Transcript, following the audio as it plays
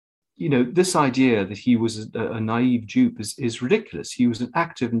this idea that he was a naive dupe is ridiculous. He was an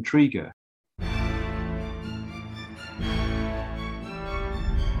active intriguer.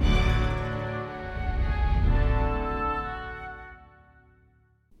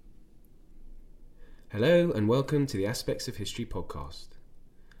 Hello and welcome to the Aspects of History podcast.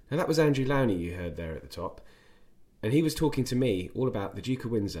 Now that was Andrew Lownie you heard there at the top, and he was talking to me all about the Duke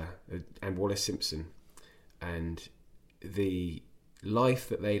of Windsor and Wallis Simpson and the life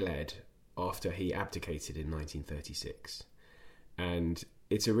that they led after he abdicated in 1936. And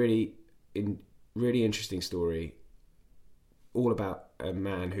it's a really interesting story, all about a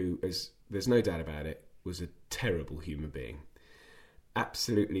man who, there's no doubt about it, was a terrible human being.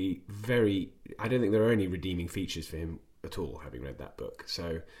 Absolutely I don't think there are any redeeming features for him at all, having read that book.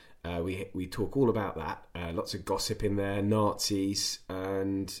 So we talk all about that. Lots of gossip in there, Nazis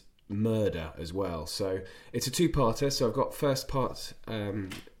and murder as well. So it's a two-parter. So I've got first part,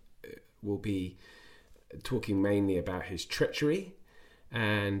 we'll be talking mainly about his treachery,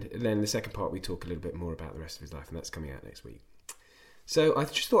 and then the second part we talk a little bit more about the rest of his life, and that's coming out next week. So I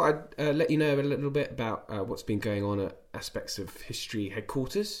just thought I'd let you know a little bit about what's been going on at Aspects of History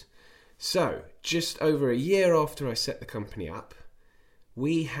headquarters. So, just over a year after I set the company up,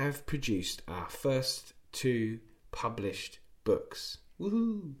 we have produced our first two published books.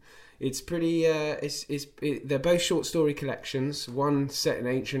 Woohoo! It's pretty. They're both short story collections. One set in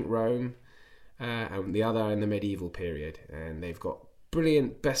ancient Rome, and the other in the medieval period. And they've got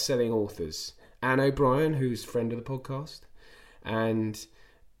brilliant best-selling authors: Anne O'Brien, who's a friend of the podcast, and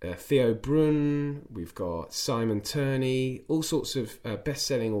Theo Brun. We've got Simon Turney. All sorts of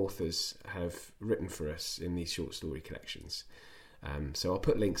best-selling authors have written for us in these short story collections. So I'll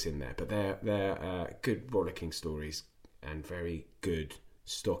put links in there, but they're good rollicking stories and very good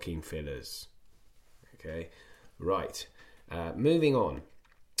stocking fillers. Okay, right. Moving on,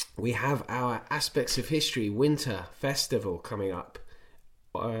 we have our Aspects of History Winter Festival coming up,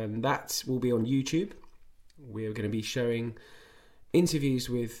 and that will be on YouTube. We're going to be showing interviews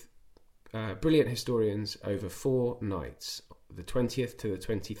with brilliant historians over 4 nights, the 20th to the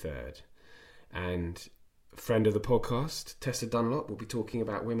 23rd. And a friend of the podcast, Tessa Dunlop, will be talking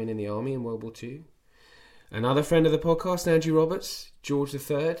about women in the army in World War II. Another friend of the podcast, Andrew Roberts, George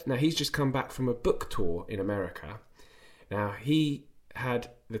III. Now, he's just come back from a book tour in America. Now, he had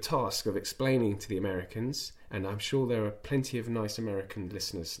the task of explaining to the Americans, and I'm sure there are plenty of nice American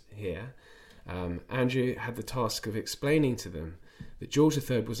listeners here. Andrew had the task of explaining to them that George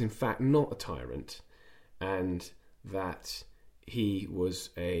III was in fact not a tyrant, and that he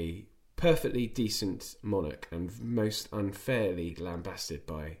was a perfectly decent monarch and most unfairly lambasted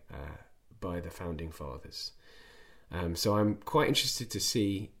by the founding fathers. So I'm quite interested to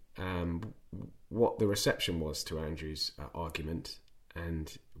see what the reception was to Andrew's argument,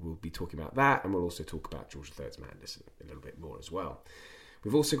 and we'll be talking about that, and we'll also talk about George III's madness a little bit more as well.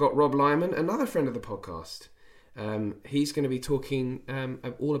 We've also got Rob Lyman, another friend of the podcast. He's going to be talking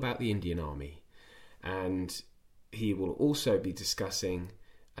all about the Indian Army, and he will also be discussing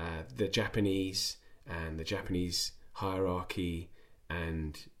the Japanese and the Japanese hierarchy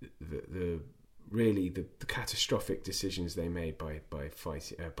and the catastrophic decisions they made by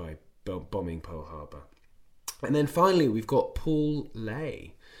bombing Pearl Harbor. And then finally we've got Paul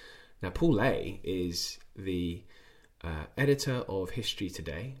Lay. Now Paul Lay is the editor of History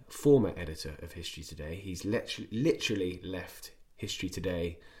Today, former editor of History Today. He's literally left History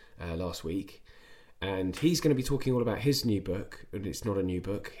Today last week, and he's going to be talking all about his new book, and it's not a new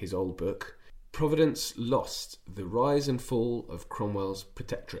book, his old book, Providence Lost: The Rise and Fall of Cromwell's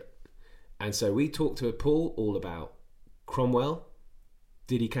Protectorate. And so we talked to Paul all about Cromwell.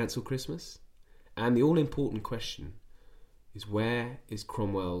 Did he cancel Christmas? And the all-important question is, where is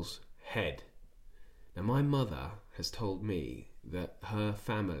Cromwell's head? Now, my mother has told me that her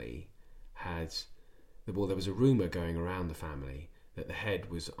family there was a rumour going around the family that the head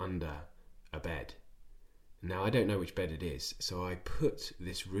was under a bed. Now, I don't know which bed it is, so I put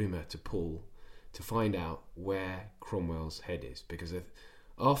this rumour to Paul to find out where Cromwell's head is, because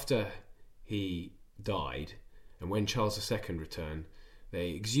after he died, and when Charles II returned,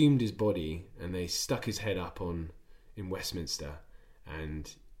 they exhumed his body and they stuck his head up in Westminster,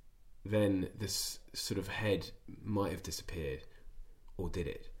 and then this sort of head might have disappeared, or did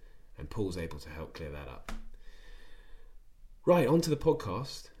it? And Paul's able to help clear that up. Right, on to the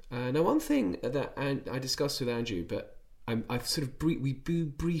podcast. Now, one thing that I discussed with Andrew, but I've sort of we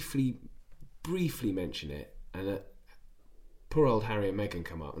briefly mention it, and poor old Harry and Meghan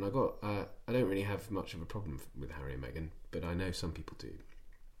come up, and I don't really have much of a problem with Harry and Meghan, but I know some people do.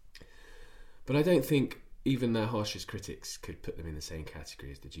 But I don't think even their harshest critics could put them in the same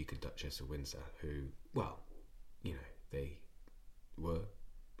category as the Duke and Duchess of Windsor, who, well, you know, they were...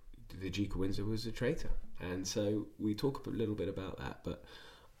 The Duke of Windsor was a traitor. And so we talk a little bit about that. But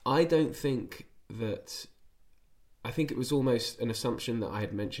I don't think that... I think it was almost an assumption that I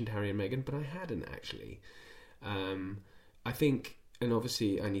had mentioned Harry and Meghan, but I hadn't actually. I think, and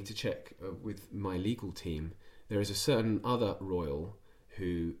obviously I need to check with my legal team, there is a certain other royal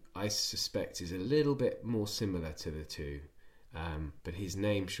who I suspect is a little bit more similar to the two, but his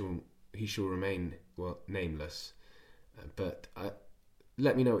name shall remain nameless. But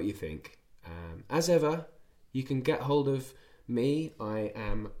let me know what you think. As ever, you can get hold of me. I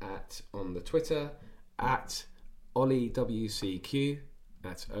am on the Twitter at OllieWCQ.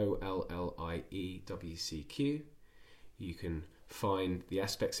 That's OLLIEWCQ. You can find the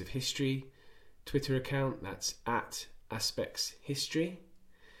Aspects of History Twitter account. That's at Aspects History.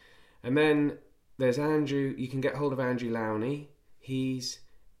 And then there's Andrew. You can get hold of Andrew Lownie. He's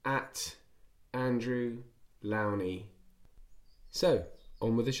at Andrew Lownie. So,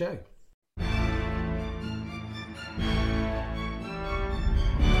 on with the show.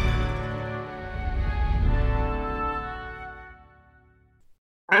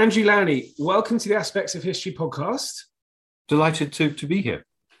 Andrew Lownie, welcome to the Aspects of History podcast. Delighted to be here.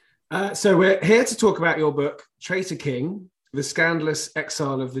 So we're here to talk about your book, Traitor King, The Scandalous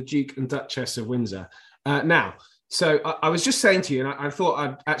Exile of the Duke and Duchess of Windsor. I was just saying to you, and I thought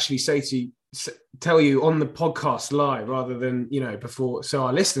I'd actually tell you on the podcast live rather than, before, so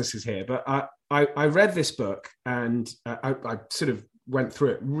our listeners is here. But I read this book and I sort of went through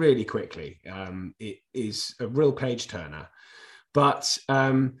it really quickly. It is a real page turner. But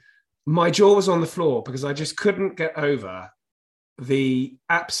my jaw was on the floor because I just couldn't get over the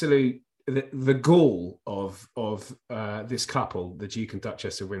absolute the gall of this couple, the Duke and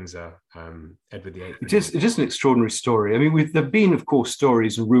Duchess of Windsor, Edward VIII. It is an extraordinary story. I mean, there've been, of course,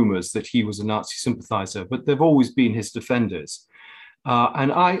 stories and rumours that he was a Nazi sympathiser, but they've always been his defenders.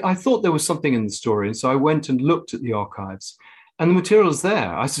 And I thought there was something in the story, and so I went and looked at the archives. And the material is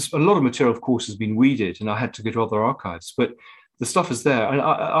there. A lot of material, of course, has been weeded, and I had to go to other archives. But the stuff is there. And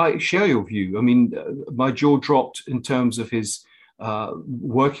I share your view. I mean, my jaw dropped in terms of his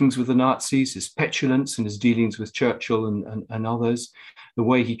workings with the Nazis, his petulance and his dealings with Churchill and others, the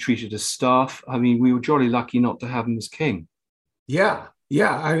way he treated his staff. I mean, we were jolly lucky not to have him as king. Yeah.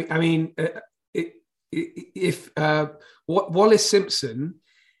 Wallace Simpson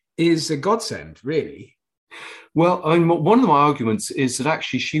is a godsend, really. Well, I mean, one of my arguments is that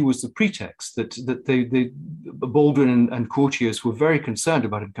actually she was the pretext, that Baldwin and courtiers were very concerned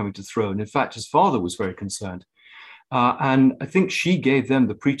about him coming to the throne. In fact, his father was very concerned. And I think she gave them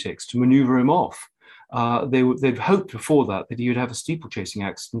the pretext to maneuver him off. They'd hoped before that he would have a steeplechasing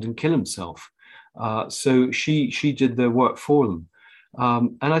accident and kill himself. So she did their work for them.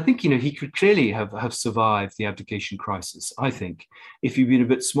 And I think, he could clearly have survived the abdication crisis. I think if he'd been a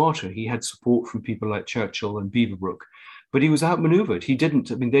bit smarter, he had support from people like Churchill and Beaverbrook, but he was outmaneuvered. He didn't.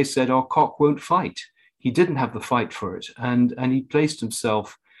 I mean, they said, our cock won't fight. He didn't have the fight for it. And he placed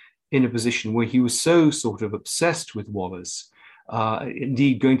himself in a position where he was so sort of obsessed with Wallace,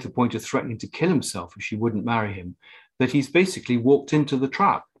 indeed going to the point of threatening to kill himself if she wouldn't marry him, that he's basically walked into the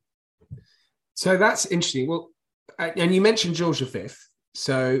trap. So that's interesting. Well, and you mentioned George V.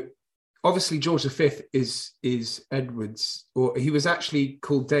 So obviously George V is Edward's, or he was actually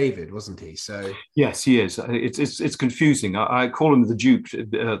called David, wasn't he? So yes, he is. It's confusing. I call him the Duke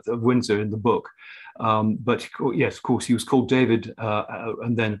of Windsor in the book. But yes, of course, he was called David,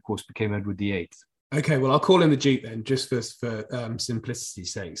 and then, of course, became Edward VIII. Okay, well, I'll call him the Duke then, just for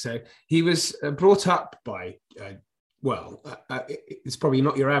simplicity's sake. So he was brought up by, it's probably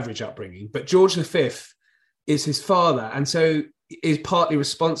not your average upbringing, but George V is his father, and so is partly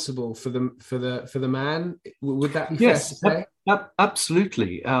responsible for the man. Would that be fair to say?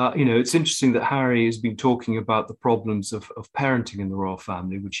 Absolutely. It's interesting that Harry has been talking about the problems of parenting in the royal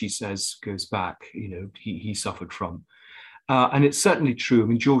family, which he says goes back, he suffered from. And it's certainly true. I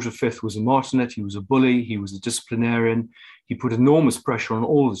mean, George V was a martinet, he was a bully, he was a disciplinarian. He put enormous pressure on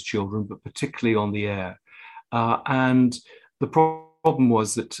all his children, but particularly on the heir. And the problem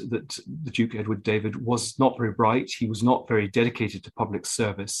was that the Duke Edward David was not very bright. He was not very dedicated to public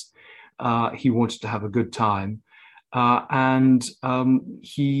service. He wanted to have a good time. And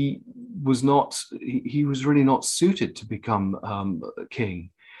he was really not suited to become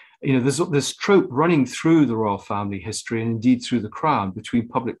king. There's this trope running through the royal family history and indeed through the crown between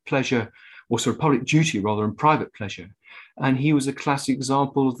public pleasure, or sort of public duty rather, and private pleasure. And he was a classic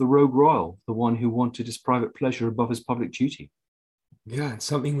example of the rogue royal, the one who wanted his private pleasure above his public duty. Yeah, it's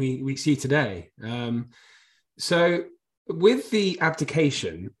something we see today. So with the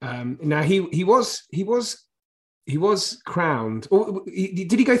abdication, now he was crowned. Or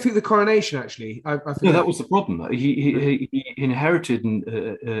did he go through the coronation? Actually, I No, forget. that was the problem. He inherited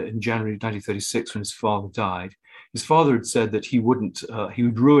in January 1936 when his father died. His father had said that he would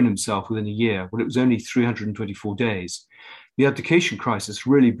ruin himself within a year. Well, it was only 324 days. The abdication crisis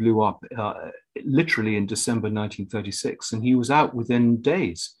really blew up literally in December 1936, and he was out within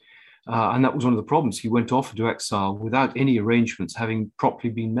days. And that was one of the problems. He went off into exile without any arrangements having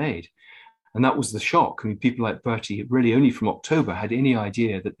properly been made. And that was the shock. I mean, people like Bertie really only from October had any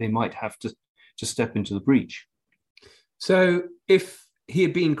idea that they might have to step into the breach. So if he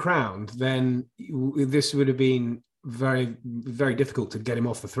had been crowned, then this would have been very, very difficult to get him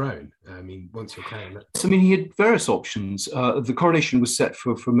off the throne. I mean, once you're crowned. So, I mean, he had various options. The coronation was set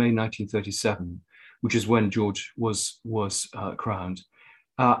for May 1937, which is when George was crowned.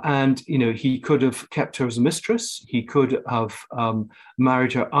 And you know, he could have kept her as a mistress. He could have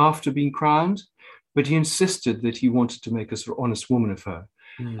married her after being crowned, but he insisted that he wanted to make a sort of honest woman of her.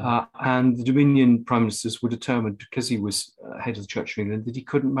 Mm. And the Dominion prime ministers were determined, because he was head of the Church of England, that he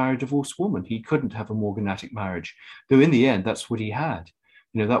couldn't marry a divorced woman. He couldn't have a morganatic marriage. Though in the end, that's what he had.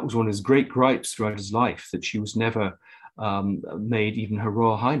 You know, that was one of his great gripes throughout his life, that she was never made even Her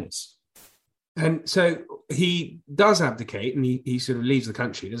Royal Highness. And so he does abdicate, and he sort of leaves the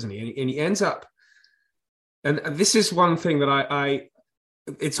country, doesn't he? And he ends up, and this is one thing that I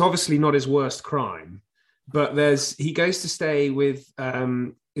it's obviously not his worst crime, but he goes to stay with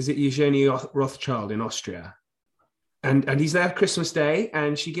is it Eugenie Rothschild in Austria, and he's there Christmas Day,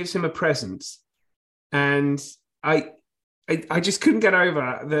 and she gives him a present, and I just couldn't get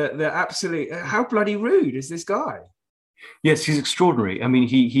over the absolute, how bloody rude is this guy? Yes, he's extraordinary. I mean,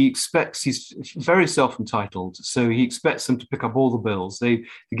 he's very self-entitled, so he expects them to pick up all the bills. They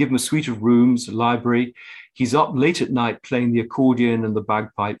give him a suite of rooms, a library. He's up late at night playing the accordion and the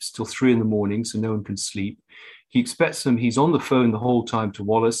bagpipes till 3 a.m, so no one can sleep. He expects them. He's on the phone the whole time to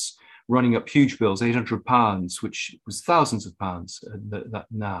Wallace, running up huge bills, £800, which was thousands of pounds that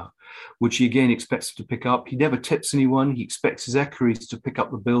now, which he again expects to pick up. He never tips anyone. He expects his equerries to pick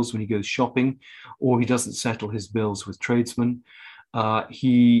up the bills when he goes shopping, or he doesn't settle his bills with tradesmen. As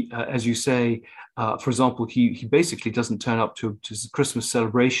you say, for example, he basically doesn't turn up to Christmas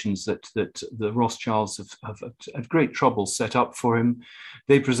celebrations that the Rothschilds have had great trouble set up for him.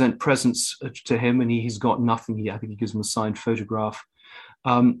 They present presents to him, and he's got nothing. I think he gives them a signed photograph.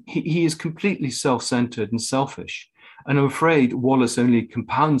 He is completely self-centered and selfish, and I'm afraid Wallace only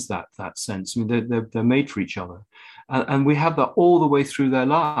compounds that sense. I mean, they're made for each other, and we have that all the way through their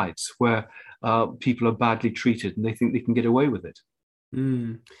lives, where people are badly treated and they think they can get away with it.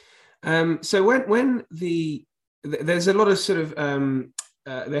 Mm. So when there's a lot of sort of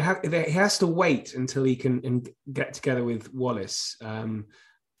he has to wait until he can get together with Wallace.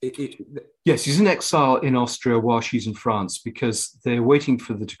 Yes, he's in exile in Austria while she's in France, because they're waiting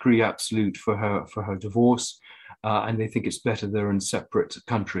for the decree absolute for her divorce, and they think it's better they're in separate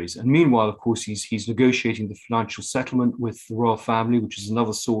countries. And meanwhile, of course, he's negotiating the financial settlement with the royal family, which is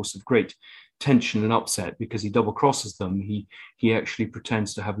another source of great tension and upset, because he double crosses them. He actually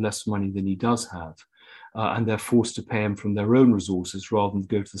pretends to have less money than he does have, and they're forced to pay him from their own resources rather than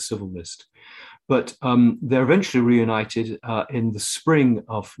go to the civil list. But they're eventually reunited in the spring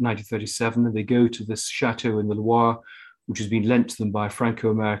of 1937, and they go to this chateau in the Loire, which has been lent to them by a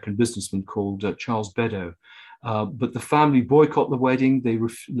Franco-American businessman called Charles Beddoes. But the family boycott the wedding. They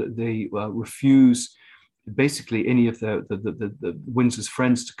refuse basically any of the Windsor's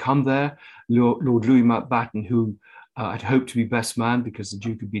friends to come there. Lord Louis Mountbatten, who had hoped to be best man because the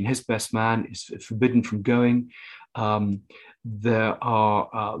Duke had been his best man, is forbidden from going. There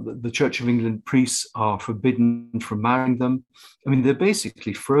are the Church of England priests are forbidden from marrying them. I mean, they're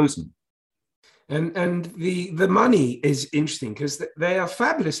basically frozen. And the money is interesting because they are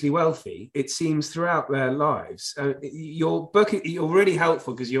fabulously wealthy, it seems, throughout their lives. Your book, you're really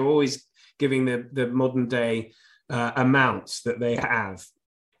helpful because you're always giving the modern day amounts that they have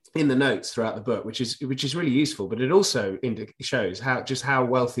in the notes throughout the book, which is really useful. But it also shows how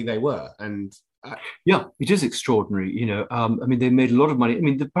wealthy they were. And yeah, it is extraordinary. You know, I mean, they made a lot of money. I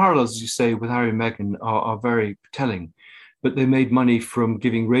mean, the parallels, as you say, with Harry and Meghan are very telling. But they made money from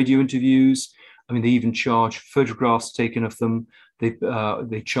giving radio interviews. I mean, they even charge photographs taken of them.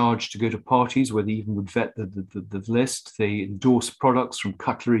 They charge to go to parties where they even would vet the list. They endorse products from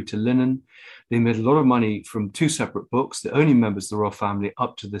cutlery to linen. They made a lot of money from 2 separate books. The only members of the royal family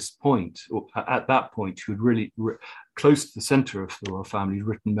up to this point, or at that point, who had really close to the center of the royal family,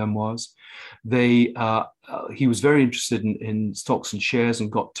 written memoirs. He was very interested in stocks and shares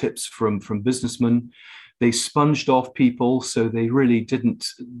and got tips from businessmen. They sponged off people, so they really didn't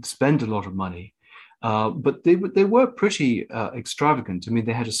spend a lot of money. But they were pretty extravagant. I mean,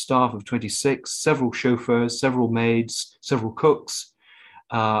 they had a staff of 26, several chauffeurs, several maids, several cooks.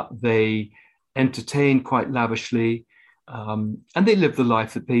 They entertained quite lavishly, and they lived the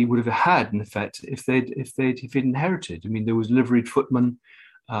life that they would have had, in effect, if they'd inherited. I mean, there was liveried footman.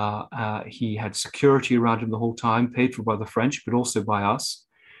 He had security around him the whole time, paid for by the French, but also by us.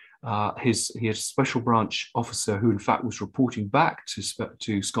 He had a special branch officer who, in fact, was reporting back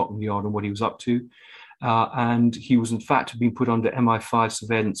to Scotland Yard on what he was up to. And he was, in fact, being put under MI5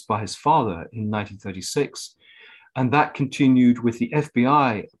 surveillance by his father in 1936. And that continued with the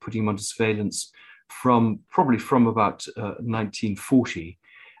FBI putting him under surveillance probably from about 1940.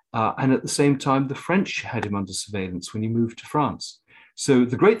 And at the same time, the French had him under surveillance when he moved to France. So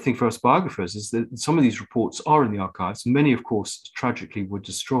the great thing for us biographers is that some of these reports are in the archives. Many, of course, tragically were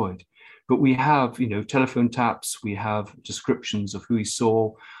destroyed. But we have, telephone taps, we have descriptions of who he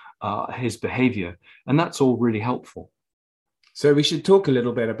saw, his behavior, and that's all really helpful. So we should talk a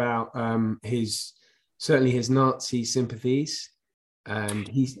little bit about certainly his Nazi sympathies, and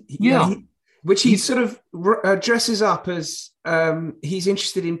which he sort of dresses up as he's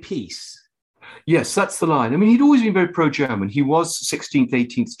interested in peace. Yes, that's the line. I mean, he'd always been very pro-German. He was 16th,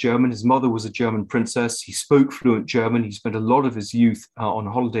 18th German. His mother was a German princess. He spoke fluent German. He spent a lot of his youth on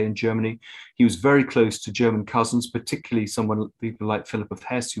holiday in Germany. He was very close to German cousins, particularly people like Philip of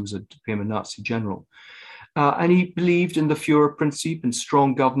Hesse, who became a Nazi general. And he believed in the Führerprinzip and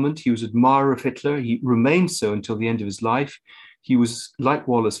strong government. He was an admirer of Hitler. He remained so until the end of his life. He was, like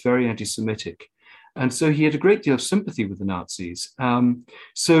Wallace, very anti-Semitic. And so he had a great deal of sympathy with the Nazis. Clearly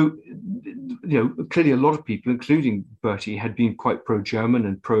a lot of people, including Bertie, had been quite pro-German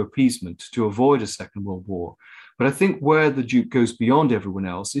and pro-appeasement to avoid a Second World War. But I think where the Duke goes beyond everyone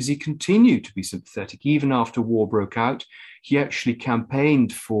else is he continued to be sympathetic. Even after war broke out, he actually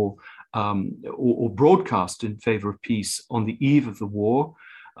campaigned for or broadcast in favor of peace on the eve of the war.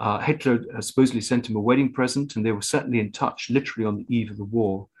 Hitler supposedly sent him a wedding present, and they were certainly in touch literally on the eve of the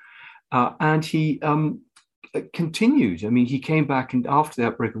war. And he continued. I mean, he came back after the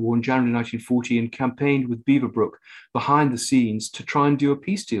outbreak of war in January 1940 and campaigned with Beaverbrook behind the scenes to try and do a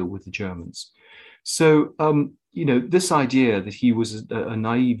peace deal with the Germans. So, this idea that he was a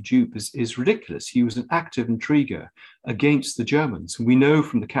naive dupe is ridiculous. He was an active intriguer against the Germans. And we know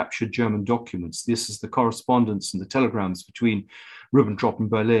from the captured German documents, this is the correspondence and the telegrams between Ribbentrop in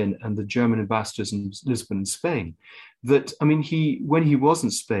Berlin and the German ambassadors in Lisbon and Spain, that, I mean, when he was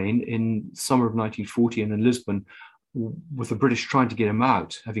in Spain in summer of 1940 and in Lisbon, with the British trying to get him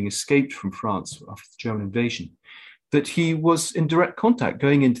out, having escaped from France after the German invasion, that he was in direct contact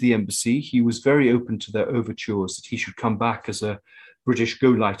going into the embassy. He was very open to their overtures that he should come back as a British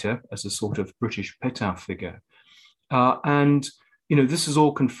go-lighter, as a sort of British Pétain figure. This is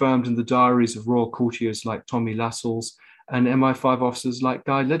all confirmed in the diaries of royal courtiers like Tommy Lascelles and MI5 officers like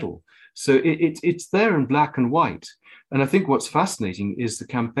Guy Liddell. So it's there in black and white. And I think what's fascinating is the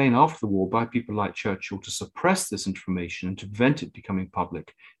campaign after the war by people like Churchill to suppress this information and to prevent it becoming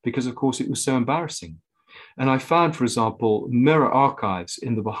public, because, of course, it was so embarrassing. And I found, for example, mirror archives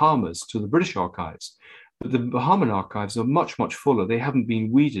in the Bahamas to the British archives. But the Bahamian archives are much, much fuller. They haven't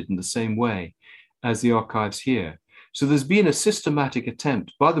been weeded in the same way as the archives here. So there's been a systematic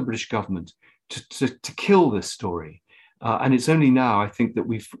attempt by the British government to kill this story. And it's only now, I think, that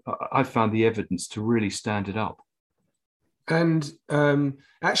I've found the evidence to really stand it up. And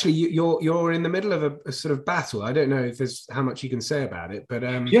actually, you're in the middle of a sort of battle. I don't know if there's how much you can say about it, but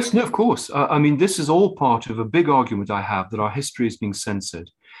yes, no, of course. I mean, this is all part of a big argument I have that our history is being censored,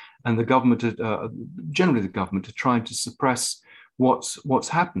 and the government, generally the government, are trying to suppress what's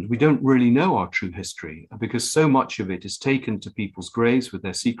happened. We don't really know our true history because so much of it is taken to people's graves with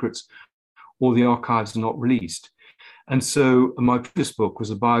their secrets, or the archives are not released. And so my previous book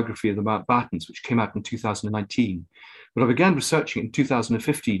was a biography of the Mountbattens, which came out in 2019. But I began researching it in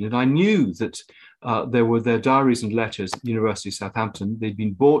 2015, and I knew that there were their diaries and letters at the University of Southampton. They'd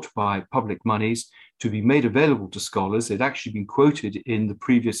been bought by public monies to be made available to scholars. They'd actually been quoted in the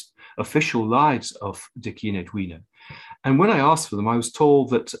previous official lives of Dickie and Edwina. And when I asked for them, I was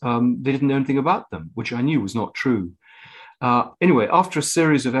told that they didn't know anything about them, which I knew was not true. Anyway, after a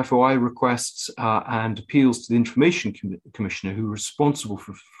series of FOI requests and appeals to the Information Commissioner, who was responsible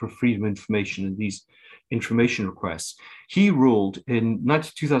for freedom of information in these information requests, he ruled in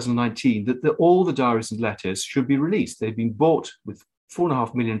 2019 that all the diaries and letters should be released. They'd been bought with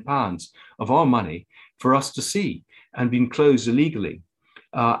 £4.5 million of our money for us to see and been closed illegally.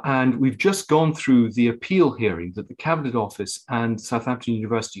 And we've just gone through the appeal hearing that the Cabinet Office and Southampton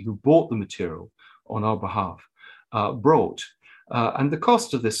University, who bought the material on our behalf, brought. And the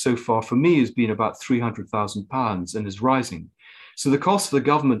cost of this so far for me has been about £300,000 and is rising. So the cost for the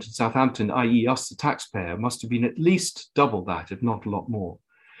government in Southampton, i.e. us, the taxpayer, must have been at least double that, if not a lot more.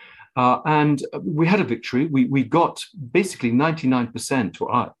 And we had a victory. We got basically 99%,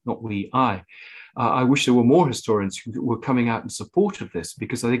 or not we, I. I wish there were more historians who were coming out in support of this,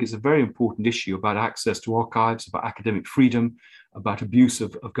 because I think it's a very important issue about access to archives, about academic freedom, about abuse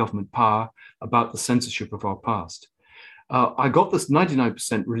of government power, about the censorship of our past. I got this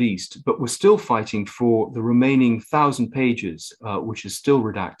 99% released, but we're still fighting for the remaining 1,000 pages, which is still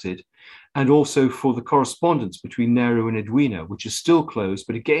redacted, and also for the correspondence between Nehru and Edwina, which is still closed,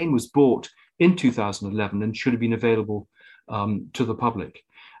 but again was bought in 2011 and should have been available to the public.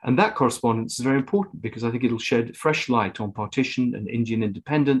 And that correspondence is very important because I think it'll shed fresh light on partition and Indian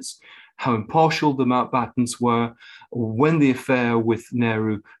independence, how impartial the Mountbattens were, when the affair with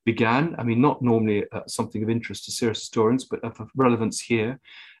Nehru began. I mean, not normally something of interest to serious historians, but of relevance here.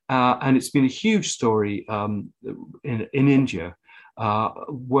 And it's been a huge story in India,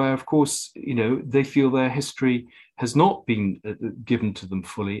 where, of course, they feel their history has not been given to them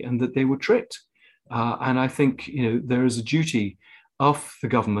fully and that they were tricked. And I think, there is a duty of the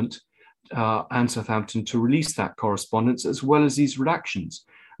government and Southampton to release that correspondence as well as these redactions.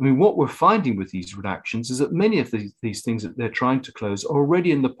 I mean, what we're finding with these redactions is that many of these things that they're trying to close are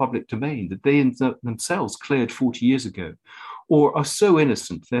already in the public domain, that they themselves cleared 40 years ago, or are so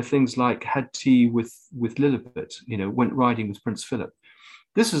innocent. They're things like had tea with Lilibet, went riding with Prince Philip.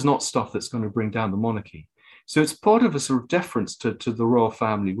 This is not stuff that's going to bring down the monarchy. So it's part of a sort of deference to the royal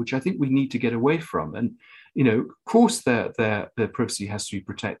family, which I think we need to get away from. And of course, their privacy has to be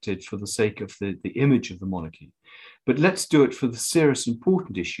protected for the sake of the image of the monarchy. But let's do it for the serious,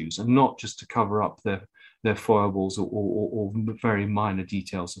 important issues and not just to cover up their foibles or very minor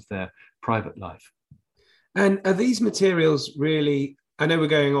details of their private life. And are these materials really, I know we're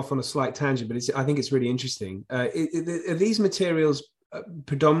going off on a slight tangent, but I think it's really interesting. Are these materials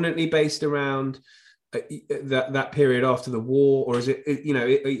predominantly based around that period after the war, or is it,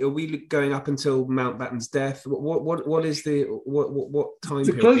 are we going up until Mountbatten's death? What is what time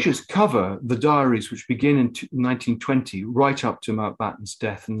the period? Closures cover the diaries which begin in 1920 right up to Mountbatten's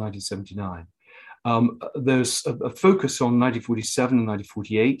death in 1979. There's a focus on 1947 and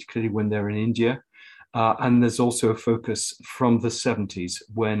 1948, clearly when they're in India. And there's also a focus from the 70s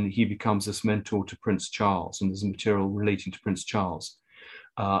when he becomes this mentor to Prince Charles, and there's material relating to Prince Charles.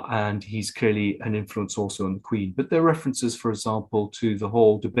 And he's clearly an influence also on the Queen. But there are references, for example, to the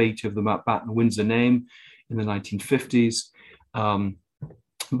whole debate of the Mountbatten-Windsor name in the 1950s.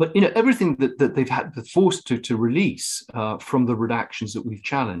 But everything that they've had forced to release from the redactions that we've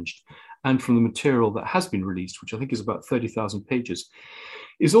challenged and from the material that has been released, which I think is about 30,000 pages,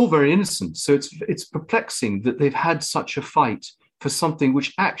 is all very innocent. So it's perplexing that they've had such a fight for something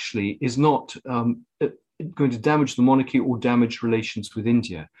which actually is not going to damage the monarchy or damage relations with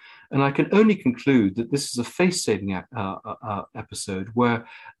India. And I can only conclude that this is a face-saving episode where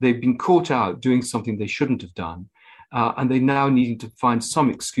they've been caught out doing something they shouldn't have done, and they now need to find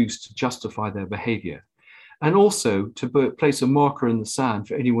some excuse to justify their behavior. And also to place a marker in the sand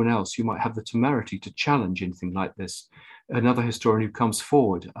for anyone else who might have the temerity to challenge anything like this. Another historian who comes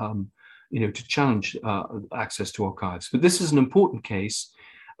forward, to challenge access to archives. But this is an important case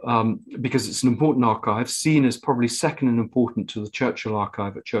because it's an important archive, seen as probably second in important to the Churchill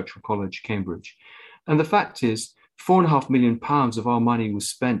archive at Churchill College, Cambridge. And the fact is, £4.5 million of our money was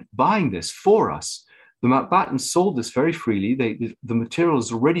spent buying this for us. The Mountbattens sold this very freely. The material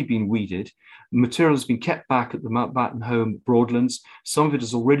has already been weeded. The material has been kept back at the Mountbatten home, Broadlands. Some of it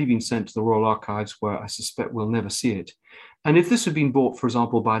has already been sent to the Royal Archives, where I suspect we'll never see it. And if this had been bought, for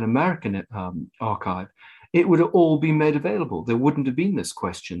example, by an American archive, it would have all been made available. There wouldn't have been this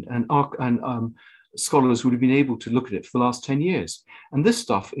question. And scholars would have been able to look at it for the last 10 years. And this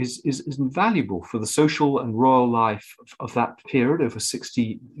stuff is invaluable for the social and royal life of that period over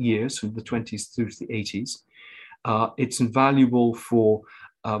 60 years, from the 20s through to the 80s. It's invaluable for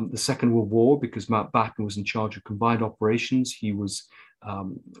the Second World War because Mountbatten was in charge of combined operations. He was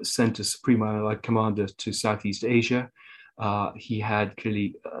sent as Supreme Allied Commander to Southeast Asia. He had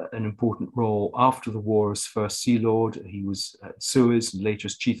clearly an important role after the war as First Sea Lord. He was at Suez and later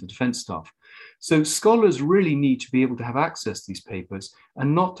as Chief of Defence Staff. So scholars really need to be able to have access to these papers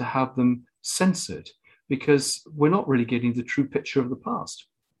and not to have them censored, because we're not really getting the true picture of the past.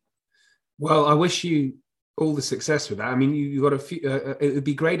 Well, I wish you all the success with that. I mean, you got a few. It would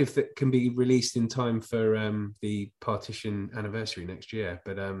be great if it can be released in time for the partition anniversary next year.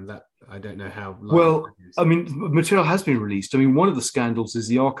 But that I don't know how likely Well, that is. I mean, material has been released. I mean, one of the scandals is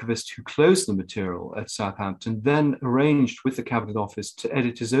the archivist who closed the material at Southampton then arranged with the Cabinet Office to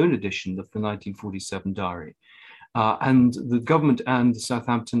edit his own edition of the 1947 diary. And the government and the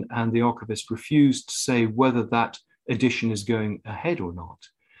Southampton and the archivist refused to say whether that edition is going ahead or not.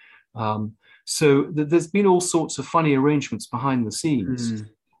 There's been all sorts of funny arrangements behind the scenes.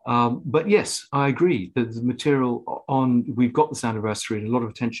 Mm. But yes, I agree that the material we've got this anniversary and a lot of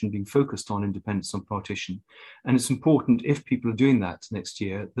attention being focused on independence on partition. And it's important, if people are doing that next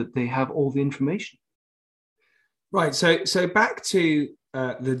year, that they have all the information. Right. So back to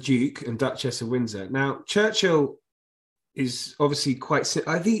the Duke and Duchess of Windsor. Now, Churchill is obviously quite.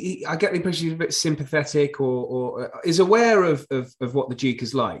 I think I get the impression he's a bit sympathetic, or is aware of what the Duke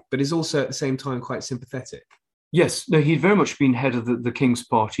is like, but is also at the same time quite sympathetic. Yes, no, he'd very much been head of the King's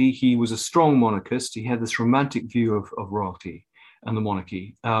party. He was a strong monarchist. He had this romantic view of royalty and the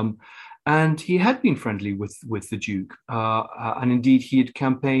monarchy. And he had been friendly with the Duke. And indeed, he had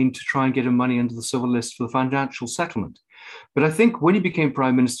campaigned to try and get him money under the civil list for the financial settlement. But I think when he became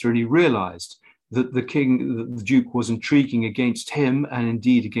prime minister and he realized that the Duke was intriguing against him and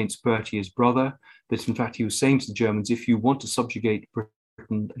indeed against Bertie, his brother, that in fact he was saying to the Germans, if you want to subjugate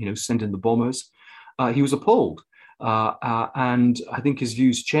Britain, send in the bombers. He was appalled. And I think his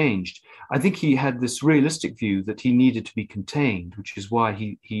views changed. I think he had this realistic view that he needed to be contained, which is why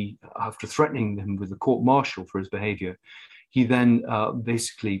he after threatening him with the court-martial for his behavior, he then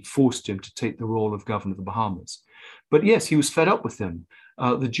basically forced him to take the role of governor of the Bahamas. But yes, he was fed up with him.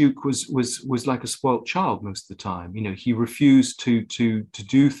 The Duke was like a spoilt child most of the time. He refused to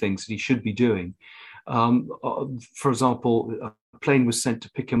do things that he should be doing. For example, a plane was sent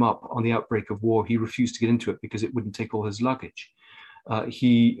to pick him up on the outbreak of war. He refused to get into it because it wouldn't take all his luggage.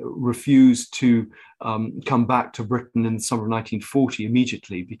 He refused to come back to Britain in the summer of 1940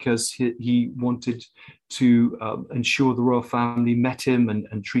 immediately because he wanted to ensure the royal family met him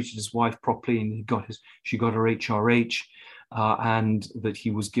and treated his wife properly, and she got her HRH, and that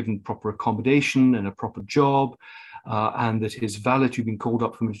he was given proper accommodation and a proper job. And that his valet, who'd been called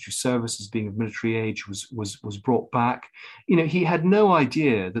up for military service as being of military age, was brought back. He had no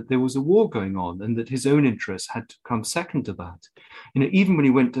idea that there was a war going on and that his own interests had to come second to that. Even when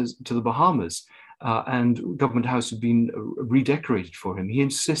he went to the Bahamas and Government House had been redecorated for him, he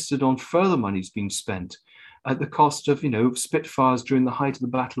insisted on further monies being spent at the cost of, Spitfires during the height of the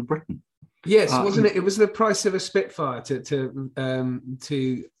Battle of Britain. Yes, wasn't it? It was the price of a Spitfire to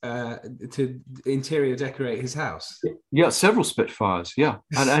interior decorate his house. Yeah, several Spitfires. Yeah,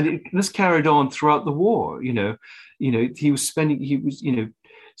 and this carried on throughout the war. He was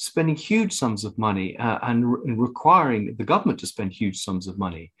spending huge sums of money and requiring the government to spend huge sums of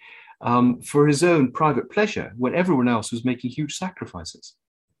money for his own private pleasure when everyone else was making huge sacrifices.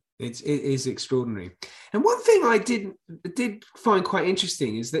 It is extraordinary. And one thing I did find quite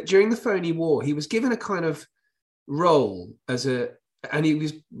interesting is that during the Phoney War, he was given a kind of role and he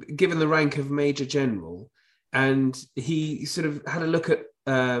was given the rank of Major General, and he sort of had a look at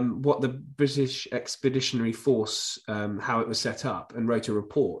what the British Expeditionary Force, how it was set up, and wrote a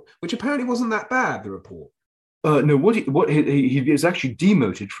report, which apparently wasn't that bad, the report. No, he was actually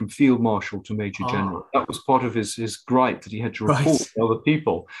demoted from Field Marshal to Major General. That was part of his gripe, that he had to report to other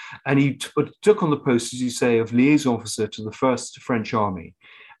people. And he took on the post, as you say, of liaison officer to the First French Army.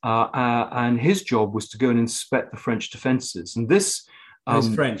 And his job was to go and inspect the French defences. And this...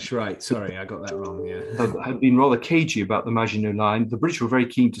 French, right. Sorry, I got that wrong, yeah. Had been rather cagey about the Maginot Line. The British were very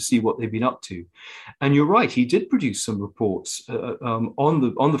keen to see what they'd been up to. And you're right, he did produce some reports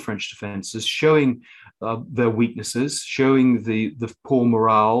on the French defences, showing their weaknesses, showing the poor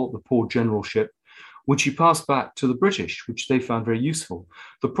morale, the poor generalship, which he passed back to the British, which they found very useful.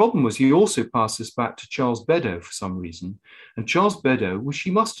 The problem was he also passed this back to Charles Beddoes for some reason. And Charles Beddoes, which he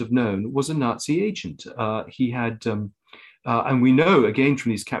must have known, was a Nazi agent. He had... and we know, again,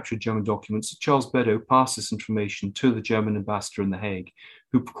 from these captured German documents, that Charles Beddoes passed this information to the German ambassador in The Hague,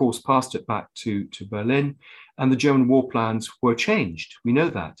 who, of course, passed it back to Berlin, and the German war plans were changed. We know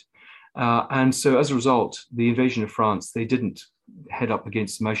that. And so, as a result, the invasion of France, they didn't head up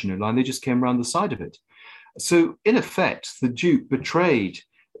against the Maginot Line, they just came around the side of it. So, in effect, the Duke betrayed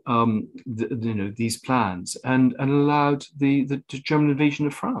these plans and allowed the German invasion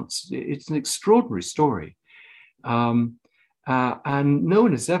of France. It's an extraordinary story. And no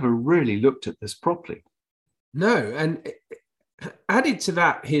one has ever really looked at this properly. No, and added to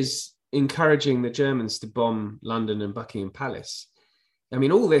that, his encouraging the Germans to bomb London and Buckingham Palace. I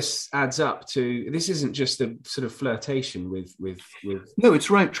mean, all this adds up to, this isn't just a sort of flirtation with. No, it's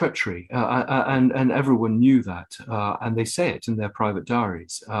rank treachery, and everyone knew that, and they say it in their private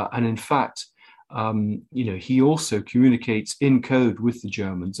diaries. And in fact, he also communicates in code with the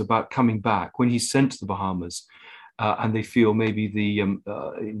Germans about coming back when he's sent to the Bahamas, and they feel maybe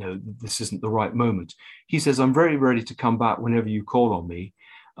this isn't the right moment. He says, "I'm very ready to come back whenever you call on me,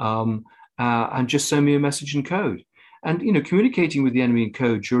 and just send me a message in code." And communicating with the enemy in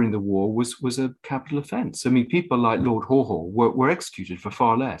code during the war was a capital offence. I mean, people like Lord Haw were executed for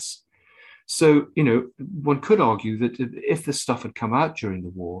far less. So one could argue that if this stuff had come out during the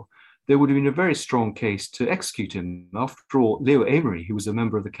war, there would have been a very strong case to execute him. After all, Leo Amory, who was a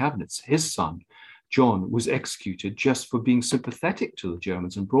member of the cabinet, his son John was executed just for being sympathetic to the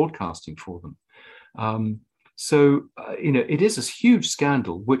Germans and broadcasting for them. It is a huge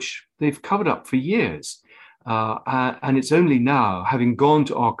scandal which they've covered up for years. And it's only now, having gone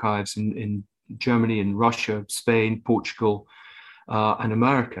to archives in Germany and Russia, Spain, Portugal, and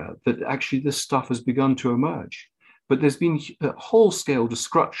America, that actually this stuff has begun to emerge. But there's been a whole-scale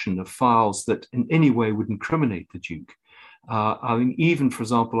destruction of files that in any way would incriminate the Duke. I mean, even, for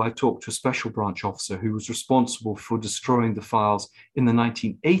example, I talked to a special branch officer who was responsible for destroying the files in the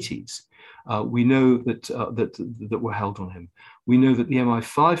 1980s. We know that were held on him. We know that the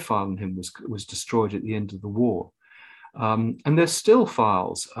MI5 file on him was destroyed at the end of the war. And there's still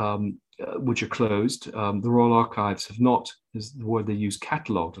files which are closed. The Royal Archives have not, is the word they use,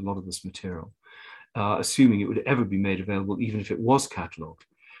 catalogued a lot of this material, assuming it would ever be made available, even if it was catalogued.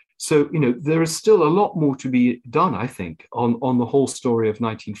 So, there is still a lot more to be done, I think, on the whole story of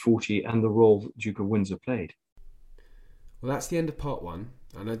 1940 and the role that Duke of Windsor played. Well, that's the end of part one,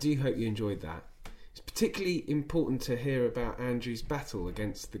 and I do hope you enjoyed that. It's particularly important to hear about Andrew's battle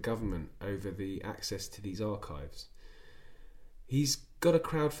against the government over the access to these archives. He's got a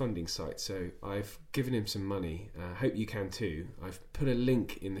crowdfunding site, so I've given him some money. I hope you can too. I've put a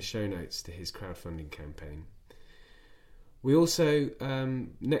link in the show notes to his crowdfunding campaign. We also,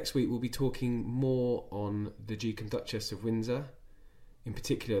 next week, will be talking more on the Duke and Duchess of Windsor, in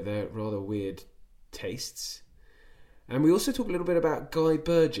particular their rather weird tastes. And we also talk a little bit about Guy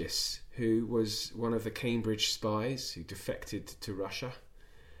Burgess, who was one of the Cambridge spies who defected to Russia.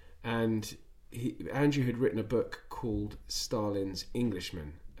 And Andrew had written a book called Stalin's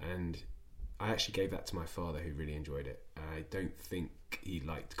Englishman, and I actually gave that to my father, who really enjoyed it. I don't think he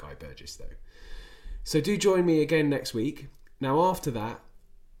liked Guy Burgess, though. So do join me again next week. Now, after that,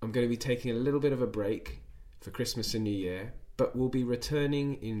 I'm going to be taking a little bit of a break for Christmas and New Year, but we'll be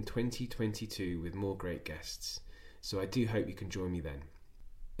returning in 2022 with more great guests. So I do hope you can join me then.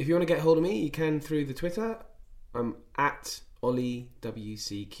 If you want to get hold of me, you can through the Twitter. I'm at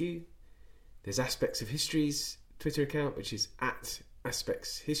OllieWCQ. There's Aspects of History's Twitter account, which is at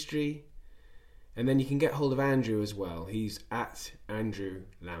Aspects History. And then you can get hold of Andrew as well. He's at Andrew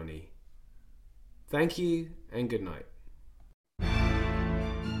Lownie. Thank you and good night.